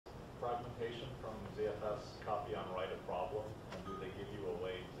fragmentation from ZFS copy on write a problem? And do they give you a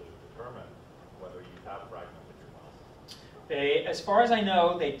way to determine whether you have fragmented your mouse? As far as I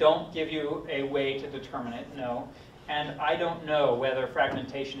know, they don't give you a way to determine it, no. And I don't know whether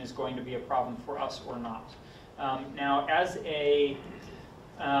fragmentation is going to be a problem for us or not. Now, as a,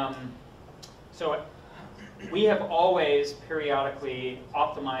 so we have always periodically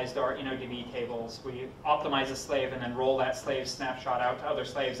optimized our InnoDB tables. We optimize a slave and then roll that slave snapshot out to other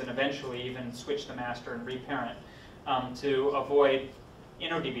slaves and eventually even switch the master and reparent to avoid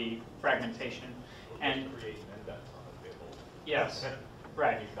InnoDB fragmentation. And create an index on the table. Yes,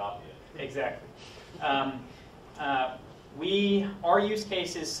 right. And you copy it. Exactly. Our use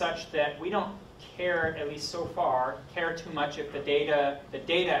case is such that we don't care, at least so far, too much if the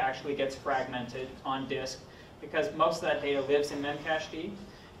data actually gets fragmented on disk, because most of that data lives in memcached,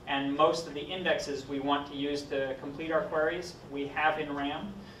 and most of the indexes we want to use to complete our queries we have in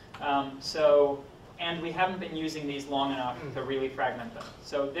RAM. And we haven't been using these long enough to really fragment them.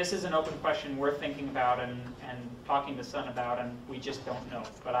 So this is an open question we're thinking about and talking to Sun about, and we just don't know.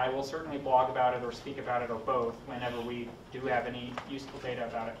 But I will certainly blog about it or speak about it or both whenever we do have any useful data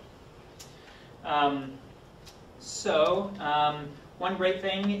about it. One great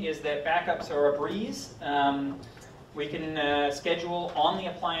thing is that backups are a breeze. We can schedule on the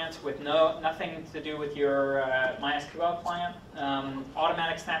appliance with nothing to do with your MySQL client,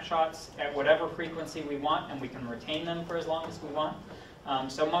 automatic snapshots at whatever frequency we want, and we can retain them for as long as we want.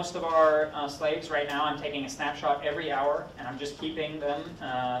 So most of our slaves right now, I'm taking a snapshot every hour, and I'm just keeping them,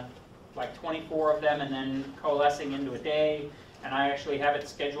 like 24 of them, and then coalescing into a day. And I actually have it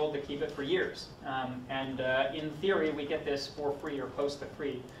scheduled to keep it for years. In theory, we get this for free or close to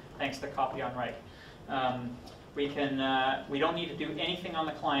free, thanks to copy on write. We don't need to do anything on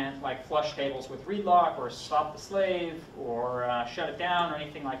the client like flush tables with read lock or stop the slave or shut it down or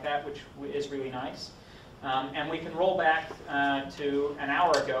anything like that, which is really nice. And we can roll back to an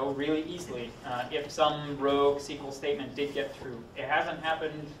hour ago really easily if some rogue SQL statement did get through. It hasn't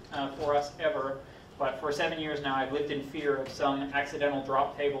happened for us ever, but for 7 years now I've lived in fear of some accidental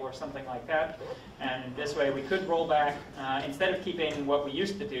drop table or something like that. And this way we could roll back, instead of keeping what we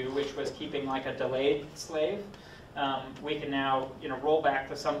used to do, which was keeping like a delayed slave, we can now roll back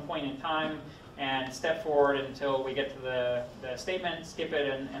to some point in time and step forward until we get to the statement, skip it,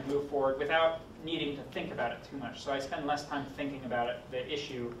 and move forward without needing to think about it too much. So I spend less time thinking about it, the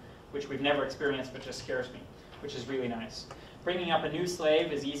issue, which we've never experienced but just scares me, which is really nice. Bringing up a new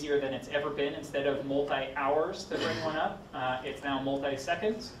slave is easier than it's ever been. Instead of multi-hours to bring one up, it's now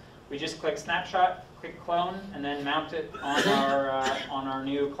multi-seconds. We just click snapshot, click clone, and then mount it on our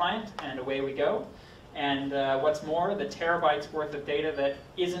new client, and away we go. And what's more, the terabytes worth of data that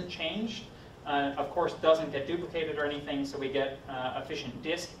isn't changed, of course, doesn't get duplicated or anything, so we get efficient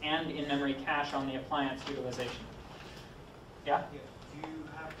disk and in-memory cache on the appliance utilization. Yeah? Do you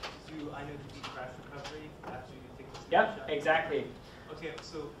have to do InnoDB crash recovery after you take the Yep, snapshot? exactly. Okay,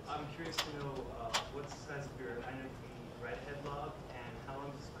 so I'm curious to know what's the size of your InnoDB write-ahead log, and how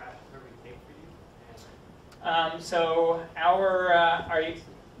long does crash recovery take for you? So our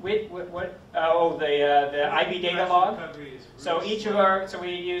the IB data log. So each of our, so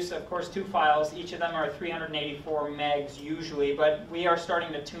we use, of course, 2 files. Each of them are 384 megs usually, but we are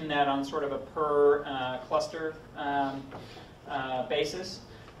starting to tune that on sort of a per cluster basis.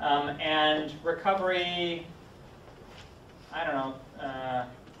 And recovery, I don't know,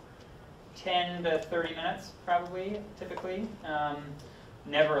 10 to 30 minutes probably, typically.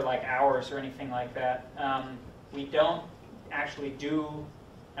 Never like hours or anything like that. We don't actually do,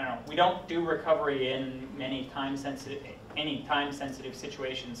 we don't do recovery in any time-sensitive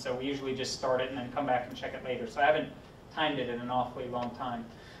situations, so we usually just start it and then come back and check it later. So I haven't timed it in an awfully long time.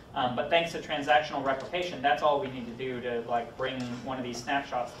 But thanks to transactional replication, that's all we need to do to like bring one of these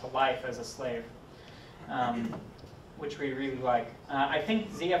snapshots to life as a slave, which we really like. I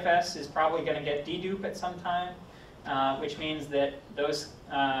think ZFS is probably going to get dedupe at some time, which means that those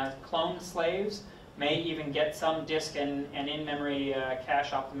cloned slaves may even get some disk and in-memory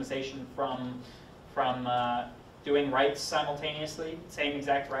cache optimization from doing writes simultaneously, same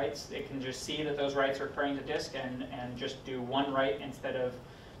exact writes. It can just see that those writes are occurring to disk and just do one write instead of,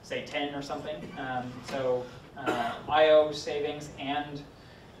 say, 10 or something. So I/O savings and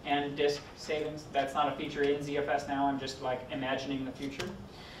disk savings. That's not a feature in ZFS now. I'm just like imagining the future.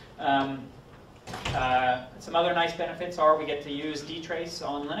 Some other nice benefits are we get to use dtrace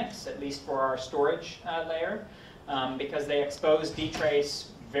on Linux, at least for our storage layer, because they expose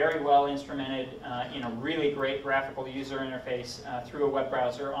dtrace very well instrumented in a really great graphical user interface through a web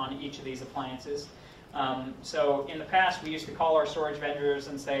browser on each of these appliances. So in the past, we used to call our storage vendors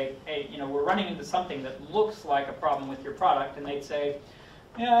and say, hey, we're running into something that looks like a problem with your product, and they'd say,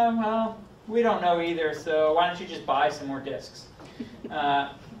 yeah, well, we don't know either, so why don't you just buy some more disks?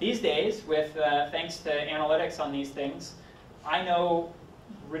 These days, with thanks to analytics on these things, I know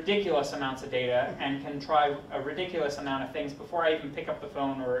ridiculous amounts of data and can try a ridiculous amount of things before I even pick up the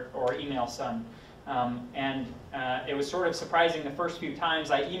phone or email Sun. It was sort of surprising the first few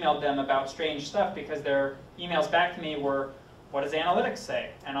times I emailed them about strange stuff because their emails back to me were, what does analytics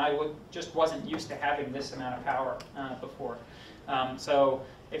say? And I just wasn't used to having this amount of power before. So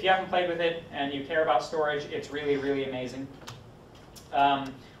if you haven't played with it and you care about storage, it's really, really amazing.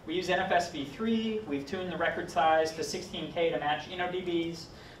 We use NFS v3. We've tuned the record size to 16K to match InnoDBs.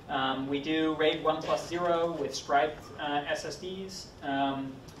 We do RAID 1+0 with striped SSDs.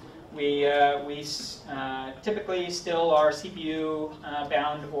 We typically still are CPU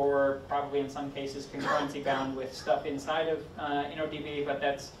bound, or probably in some cases concurrency bound with stuff inside of InnoDB, but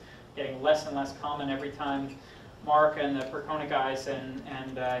that's getting less and less common every time Mark and the Percona guys and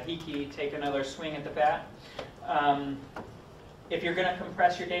Hiki take another swing at the bat. If you're going to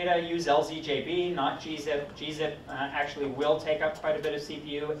compress your data, use LZJB, not gzip. Gzip actually will take up quite a bit of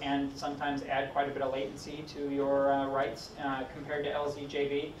CPU and sometimes add quite a bit of latency to your writes compared to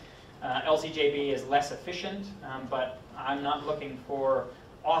LZJB. LZJB is less efficient, but I'm not looking for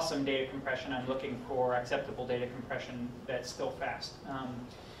awesome data compression. I'm looking for acceptable data compression that's still fast.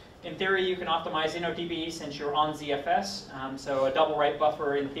 In theory, you can optimize InnoDB since you're on ZFS. So a double write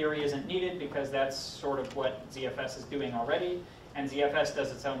buffer in theory isn't needed because that's sort of what ZFS is doing already. And ZFS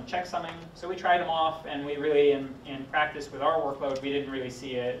does its own checksumming. So we tried them off, and we really, in practice with our workload, we didn't really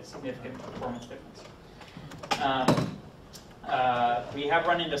see a significant performance difference. We have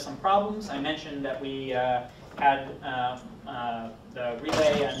run into some problems. I mentioned that we had the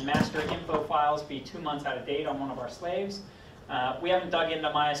relay and master info files be 2 months out of date on one of our slaves. We haven't dug into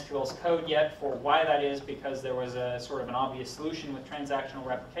MySQL's code yet for why that is, because there was a sort of an obvious solution with transactional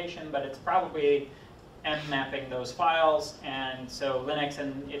replication, but it's probably mapping those files, and so Linux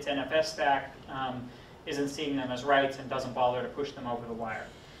and its NFS stack isn't seeing them as writes and doesn't bother to push them over the wire.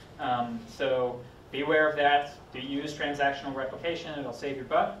 So be aware of that. Do use transactional replication, it'll save your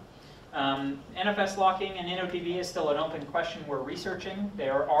butt. NFS locking in InnoDB is still an open question we're researching.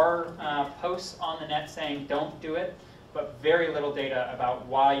 There are posts on the net saying don't do it, but very little data about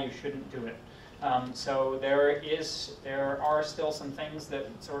why you shouldn't do it. So there are still some things that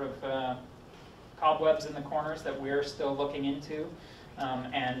sort of cobwebs in the corners that we're still looking into,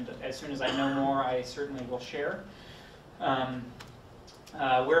 and as soon as I know more, I certainly will share.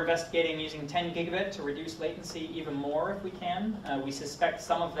 We're investigating using 10 gigabit to reduce latency even more if we can. We suspect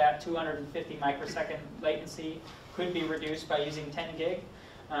some of that 250 microsecond latency could be reduced by using 10 gig,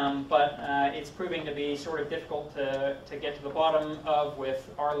 but it's proving to be sort of difficult to get to the bottom of with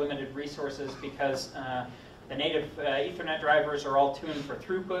our limited resources because the native Ethernet drivers are all tuned for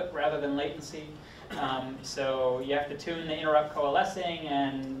throughput rather than latency. So you have to tune the interrupt coalescing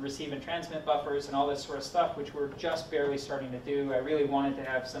and receive and transmit buffers and all this sort of stuff, which we're just barely starting to do. I really wanted to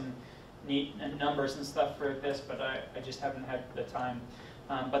have some neat numbers and stuff for this, but I just haven't had the time.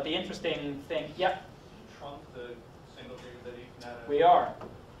 But the interesting thing, Shrunk the single gigabit Ethernet? We are.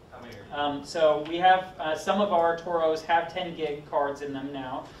 How many? So we have, some of our Toros have 10 gig cards in them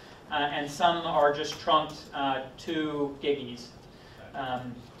now, and some are just trunked 2 giggies.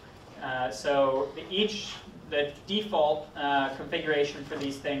 So the default configuration for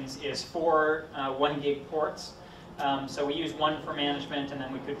these things is 4 1 gig ports. So we use 1 for management, and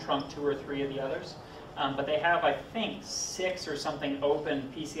then we could trunk 2 or 3 of the others. But they have, I think, 6 or something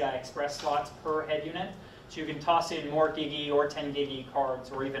open PCI Express slots per head unit. So you can toss in more giggy or 10 giggy cards,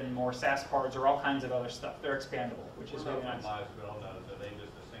 or even more SAS cards, or all kinds of other stuff. They're expandable, which is really nice. MySQL nodes, are they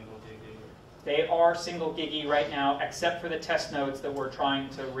just a single giggy? They are single giggy right now, except for the test nodes that we're trying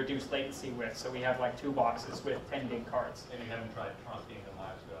to reduce latency with. So we have like 2 boxes with 10 gig cards. And you haven't tried trunking the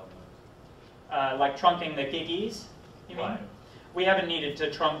MySQL nodes? Like trunking the giggies, you mean? Right. We haven't needed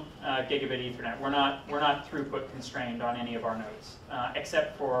to trunk gigabit Ethernet. We're not throughput constrained on any of our nodes,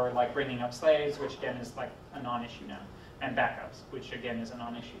 except for like bringing up slaves, which again is like a non-issue now, and backups, which again is a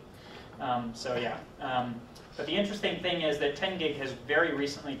non-issue. So yeah. But the interesting thing is that 10 gig has very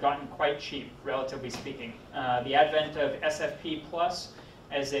recently gotten quite cheap, relatively speaking. The advent of SFP Plus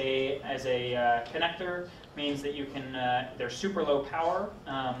as a connector means that you can, they're super low power,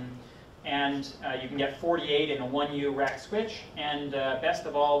 and you can get 48 in a 1U rack switch, and best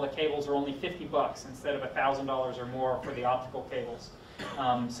of all, the cables are only $50 instead of $1,000 or more for the optical cables.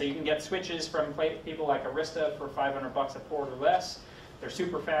 So you can get switches from people like Arista for $500 a port or less. They're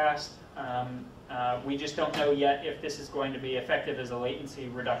super fast. We just don't know yet if this is going to be effective as a latency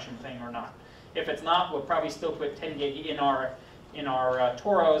reduction thing or not. If it's not, we'll probably still put 10 gig in our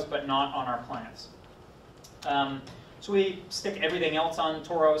Toros, but not on our clients. So we stick everything else on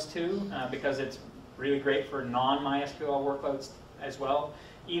Toros too, because it's really great for non-MySQL workloads as well.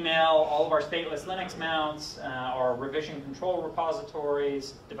 Email, all of our stateless Linux mounts, our revision control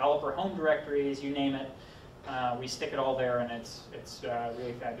repositories, developer home directories, you name it. We stick it all there, and it's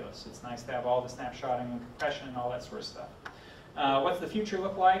really fabulous. It's nice to have all the snapshotting and compression and all that sort of stuff. What's the future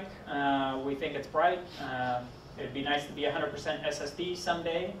look like? We think it's bright. It'd be nice to be 100% SSD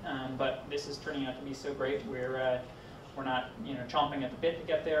someday, but this is turning out to be so great. We're not chomping at the bit to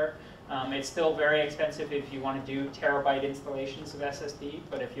get there. It's still very expensive if you want to do terabyte installations of SSD,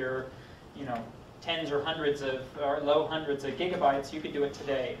 but if you're tens or hundreds of, or low hundreds of gigabytes, you could do it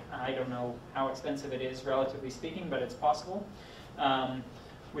today. I don't know how expensive it is, relatively speaking, but it's possible.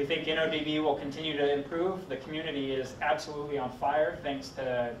 We think InnoDB will continue to improve. The community is absolutely on fire, thanks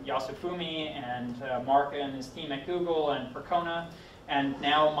to Yasufumi and Mark and his team at Google and Percona. And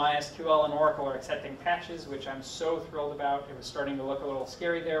now MySQL and Oracle are accepting patches, which I'm so thrilled about. It was starting to look a little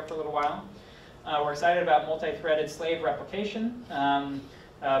scary there for a little while. We're excited about multi-threaded slave replication.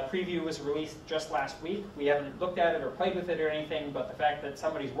 Preview was released just last week. We haven't looked at it or played with it or anything, but the fact that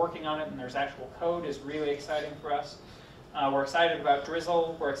somebody's working on it and there's actual code is really exciting for us. We're excited about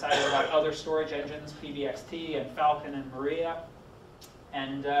Drizzle. We're excited about other storage engines, PBXT and Falcon and Maria.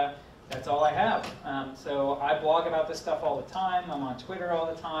 And that's all I have. So I blog about this stuff all the time. I'm on Twitter all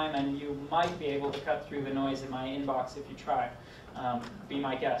the time, and you might be able to cut through the noise in my inbox if you try. Be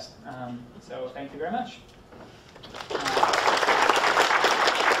my guest. So thank you very much.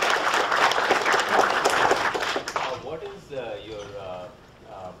 What is your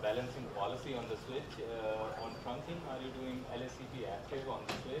balancing policy on the switch on trunking? Are you doing LSCP active on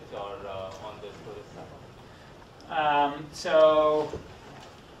the switch or on the storage side? So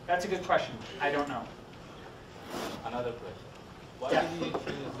that's a good question. I don't know. Another question. Why did you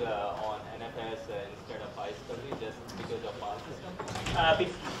choose on NFS instead of iSCSI, just because of file system?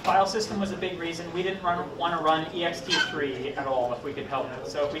 File system was a big reason. We didn't want to run ext3 at all if we could help it.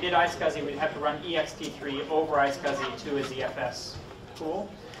 So if we did iSCSI, we'd have to run ext3 over iSCSI to a ZFS tool.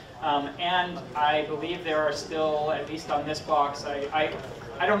 And I believe there are still, at least on this box, I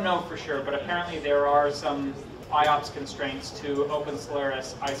don't know for sure, but apparently there are some IOPS constraints to Open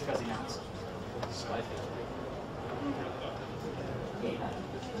Solaris iSCSI mounts.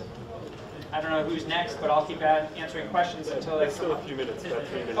 I don't know who's next, but I'll keep answering questions until they still a few minutes, about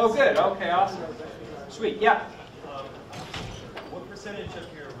 3 minutes. Oh, good. Okay, awesome. Sweet. Yeah. What percentage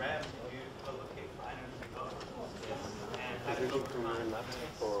of your RAM do you allocate for InnoDB? And how do you overcome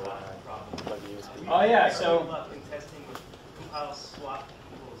or problem? Oh, yeah. So. In testing with compile swap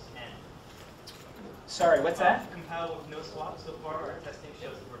equals n. Sorry, what's that? Compile with no swap so far. Our testing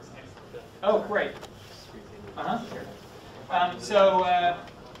shows it works excellent. Oh, great.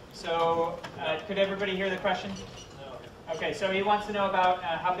 Could everybody hear the question? Okay, so he wants to know about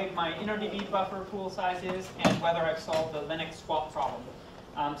how big my InnoDB buffer pool size is and whether I've solved the Linux swap problem.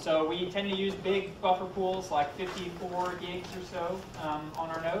 So we tend to use big buffer pools, like 54 gigs or so on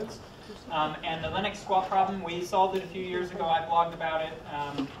our nodes. And the Linux swap problem, we solved it a few years ago. I blogged about it.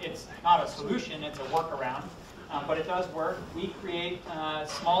 It's not a solution, it's a workaround. But it does work. We create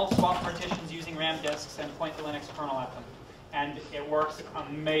small swap partitions using RAM disks and point the Linux kernel at them. And it works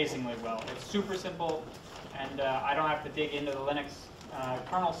amazingly well. It's super simple, and I don't have to dig into the Linux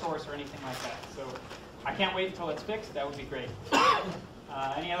kernel source or anything like that. So I can't wait until it's fixed. That would be great.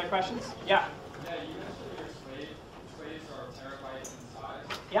 Any other questions? Yeah? Yeah, you mentioned your slaves are terabytes in size.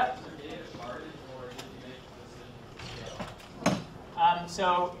 Yep. Is your data sharded, or did you make the decision to scale?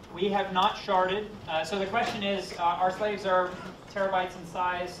 So we have not sharded. So the question is, our slaves are terabytes in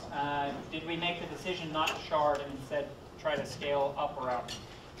size. Did we make the decision not to shard and instead try to scale up or out?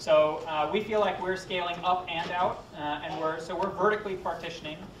 So we feel like we're scaling up and out, and we're vertically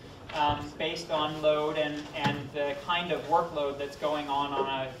partitioning based on load and the kind of workload that's going on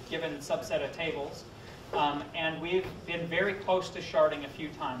a given subset of tables. And we've been very close to sharding a few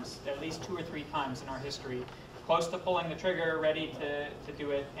times, at least 2 or 3 times in our history, close to pulling the trigger, ready to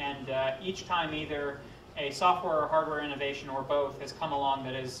do it, and each time either a software or hardware innovation or both has come along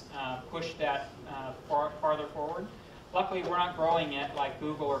that has pushed that farther forward. Luckily, we're not growing at like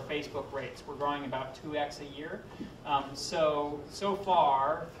Google or Facebook rates. We're growing about 2x a year. So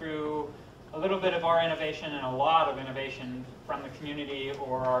far, through a little bit of our innovation and a lot of innovation from the community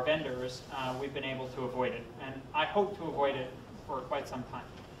or our vendors, we've been able to avoid it. And I hope to avoid it for quite some time.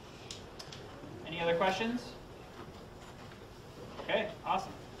 Any other questions? Okay,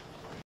 awesome.